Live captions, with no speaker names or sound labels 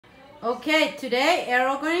Okay, today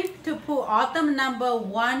Arrow going to pull autumn number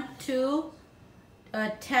 1 to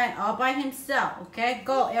 10 all by himself. Okay,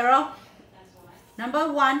 go Arrow.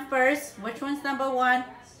 Number 1 first. Which one's number 1?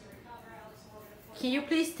 Can you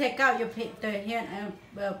please take out your the hand and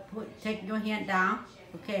take your hand down?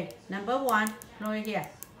 Okay, number 1. Right here.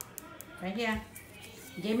 Right here.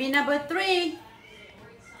 Give me number 3.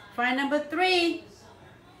 Find number 3.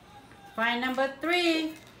 Find number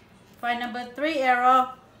 3. Find number 3,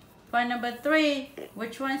 Arrow. Find number 3.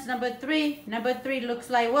 Which one's number 3? Number 3 looks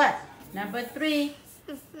like what? Number 3.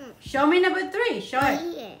 Show me number 3. Show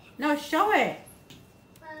it. No, show it.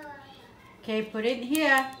 Okay, put it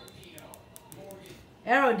here.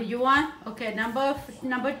 Arrow, do you want? Okay, number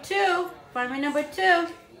 2. Find me number 2.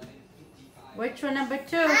 Which one number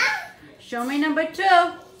 2? Show me number 2.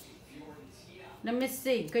 Let me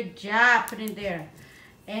see. Good job. Put it there.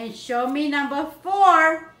 And show me number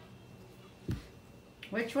 4.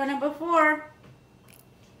 Which one number 4?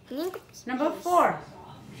 Number 4.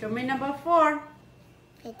 Show me number 4.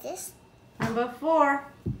 Like this? Number 4.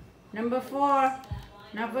 Number 4.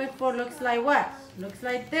 Number 4 looks like what? Looks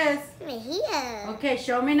like this. Right here. Okay,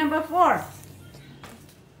 show me number 4.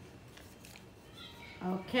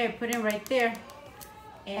 Okay, put it right there.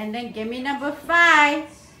 And then give me number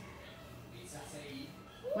 5.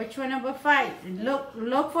 Which one number 5?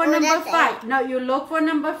 Look for number 5. No, you look for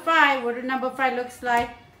number 5. What number 5 looks like?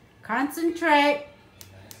 Concentrate.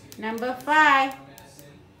 Number 5.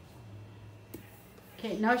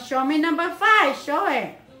 Okay, now show me number 5. Show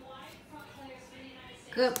it.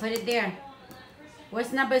 Good, put it there.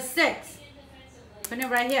 What's number 6? Put it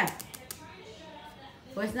right here.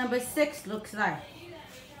 What's number 6 looks like?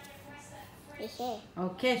 Right here.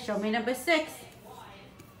 Okay, show me number 6.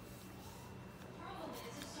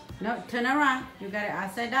 No, turn around. You got it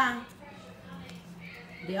upside down.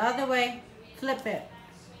 The other way. Flip it.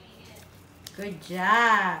 Good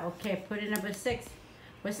job. Okay, put it number 6.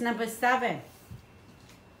 What's number 7?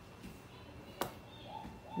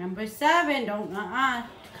 Number 7. Don't,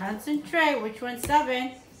 concentrate. Which one's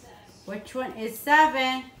 7? Which one is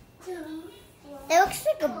 7? It looks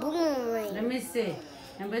like a boomerang. Let me see.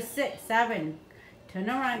 Number 6, 7. Turn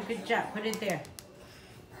around. Good job. Put it there.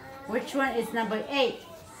 Which one is number 8?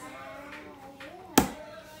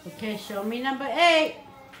 Okay, show me number 8.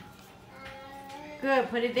 Good,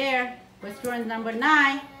 put it there. Which one's number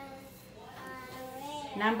 9?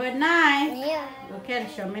 Number 9. Here. Okay,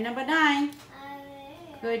 show me number 9.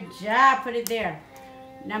 Good job, put it there.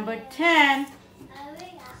 Number 10.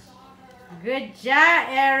 Good job,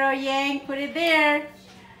 Arrow Yang. Put it there.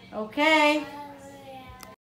 Okay.